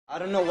I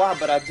don't know why,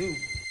 but I do.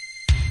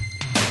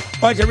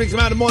 All right, Rickey,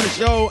 Smiley Morning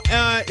Show.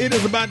 It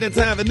is about that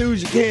time for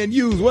news you can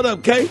use. What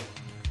up, Kay?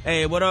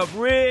 Hey, what up,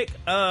 Rick?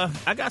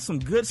 I got some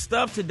good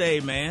stuff today,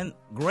 man.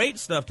 Great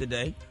stuff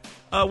today.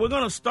 We're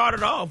going to start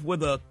it off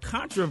with a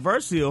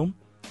controversial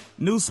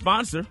new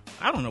sponsor.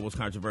 I don't know what's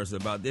controversial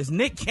about this.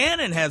 Nick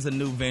Cannon has a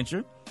new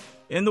venture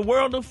in the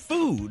world of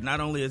food. Not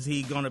only is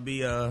he going to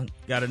be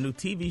got a new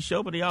TV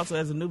show, but he also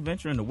has a new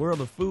venture in the world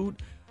of food.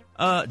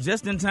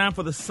 Just in time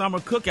for the summer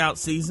cookout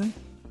season,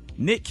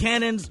 Nick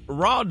Cannon's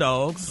Raw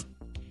Dogs,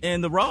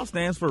 and the Raw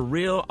stands for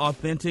Real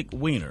Authentic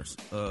Wieners.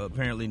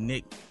 Apparently,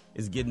 Nick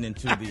is getting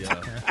into the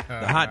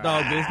hot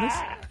dog business,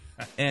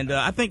 and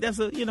I think that's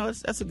a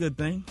good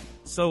thing.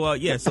 So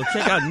so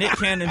check out Nick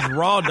Cannon's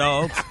Raw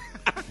Dogs,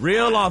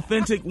 Real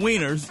Authentic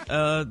Wieners.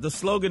 The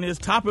slogan is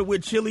 "Top it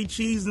with chili,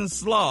 cheese, and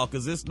slaw,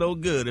 because it's no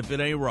good if it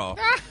ain't raw."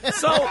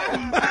 So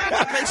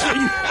make sure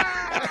you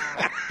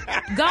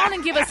go on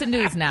and give us the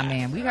news now,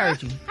 man. We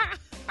heard you.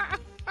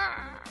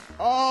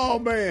 Oh,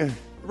 man.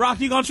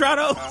 Rock, you gonna try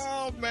those?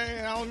 Oh,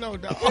 man, I don't know,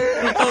 dog.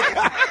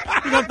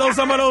 You gonna throw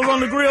some of those on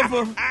the grill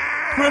for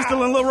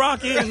Crystal and Lil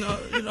Rocky, and I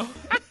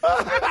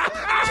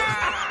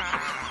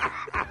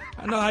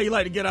know how you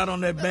like to get out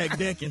on that back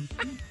deck and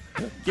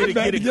get it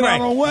cracking. Get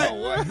out on what?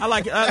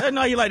 I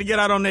know you like to get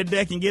out on that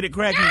deck and get it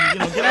cracking.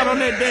 Get out on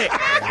that deck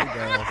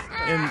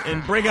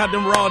and break out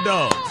them raw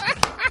dogs.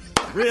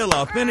 Real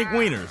authentic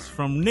wieners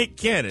from Nick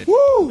Cannon.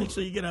 Woo! Make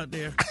sure you get out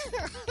there.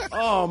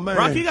 Oh, man.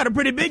 Rocky, you got a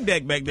pretty big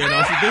deck back there,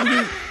 don't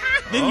you?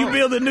 Didn't you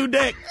build a new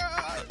deck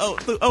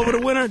over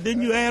the winter?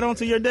 Didn't you add on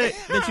to your deck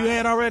that you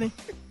had already?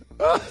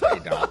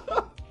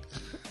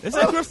 They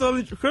say Crystal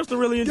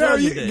really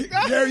enjoys your deck.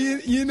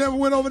 Gary, you never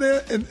went over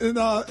there and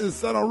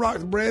sat on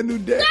Rock's brand new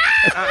deck?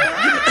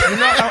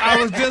 I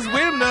was just with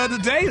him the other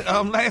day,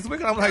 last week,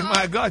 and I'm like,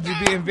 my God, you're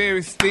being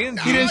very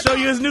stingy. He didn't show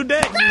you his new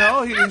deck?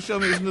 No, he didn't show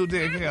me his new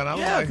deck.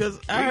 Yeah, because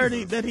I heard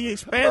that he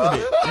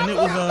expanded it, and it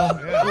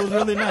was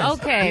really nice.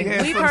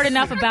 Okay, we've heard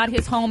enough about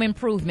his home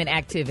improvement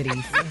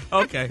activities.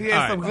 Okay, he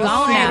had some good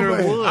cedar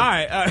wood. All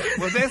right.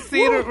 Was that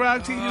cedar,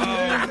 Rocky?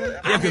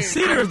 Yeah, because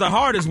cedar is the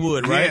hardest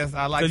wood, right? Yes,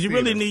 I like Because you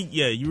really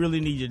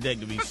need your deck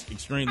to be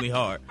extremely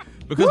hard.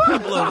 Because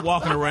people are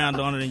walking around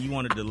on it, and you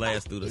want it to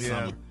last through the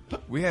summer.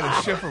 We had a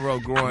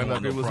Schifferow growing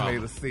up. No It was problem.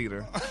 made of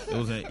cedar. It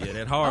was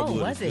that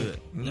hardwood. Was it?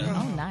 Good. Yeah.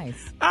 Oh,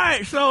 nice. All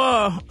right,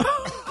 so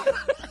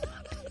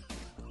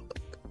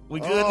we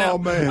good now? Oh,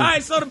 man. All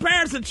right, so the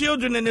parents of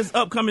children in this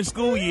upcoming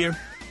school year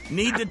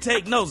need to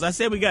take notes. I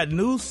said we got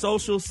new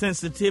social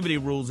sensitivity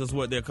rules, is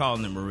what they're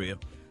calling them, Maria.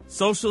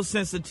 Social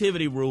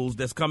sensitivity rules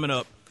that's coming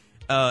up.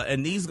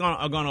 And these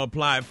are going to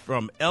apply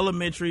from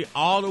elementary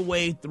all the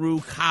way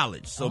through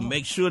college. So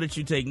make sure that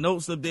you take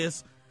notes of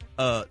this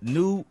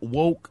new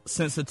woke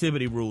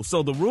sensitivity rule.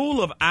 So the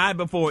rule of I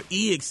before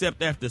E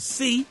except after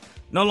C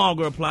no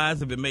longer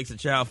applies if it makes a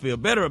child feel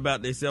better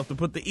about themselves to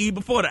put the E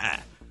before the I.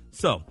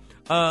 So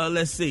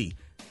let's see.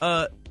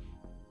 A,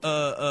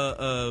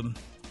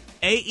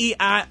 E,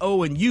 I,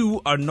 O, and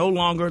U are no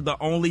longer the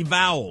only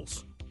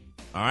vowels.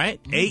 All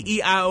right? A,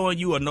 E, I, O, and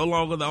U are no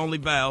longer the only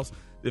vowels.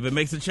 If it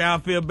makes a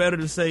child feel better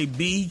to say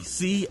B,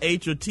 C,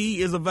 H, or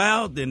T is a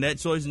vowel, then that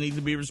choice needs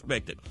to be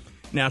respected.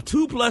 Now,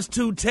 2 plus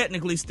 2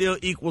 technically still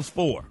equals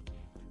 4.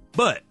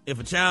 But if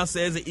a child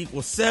says it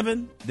equals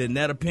 7, then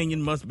that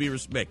opinion must be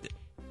respected.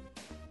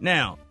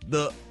 Now,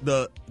 the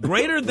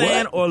greater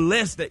than or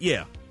less than,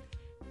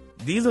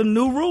 these are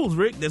new rules,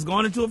 Rick, that's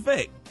going into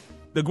effect.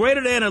 The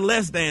greater than or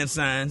less than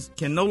signs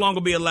can no longer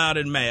be allowed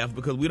in math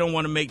because we don't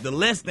want to make the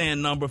less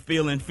than number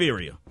feel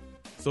inferior.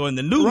 So in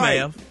the new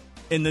math,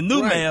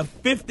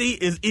 50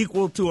 is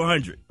equal to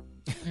 100.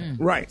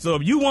 Right. So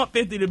if you want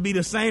 50 to be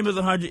the same as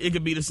 100, it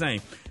could be the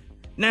same.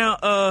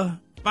 Now,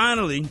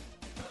 finally,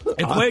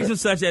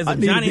 equations such as if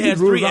Johnny has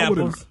 3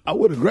 apples. I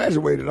would have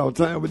graduated on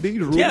time with these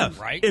rules. Yeah,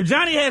 right. If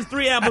Johnny has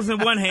 3 apples in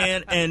one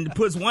hand and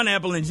puts 1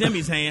 apple in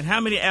Jimmy's hand,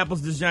 how many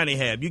apples does Johnny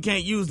have? You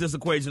can't use this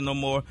equation no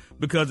more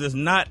because it's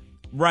not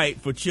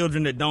right for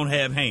children that don't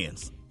have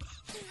hands.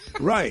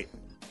 Right.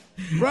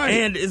 Right.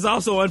 And it's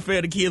also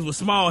unfair to kids with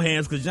small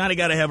hands because Johnny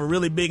got to have a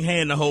really big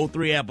hand to hold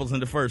 3 apples in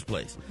the first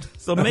place.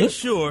 So make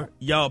sure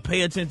y'all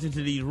pay attention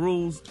to these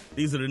rules.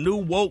 These are the new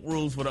woke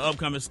rules for the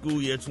upcoming school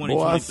year 2023.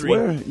 Boy, I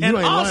swear, you ain't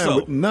lying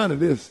with none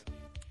of this.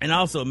 And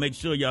also make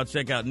sure y'all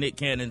check out Nick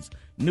Cannon's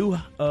new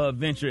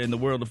venture in the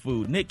world of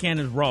food. Nick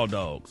Cannon's Raw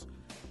Dogs.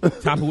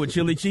 Top it with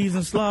chili, cheese,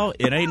 and slaw.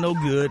 It ain't no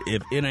good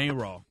if it ain't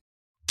raw.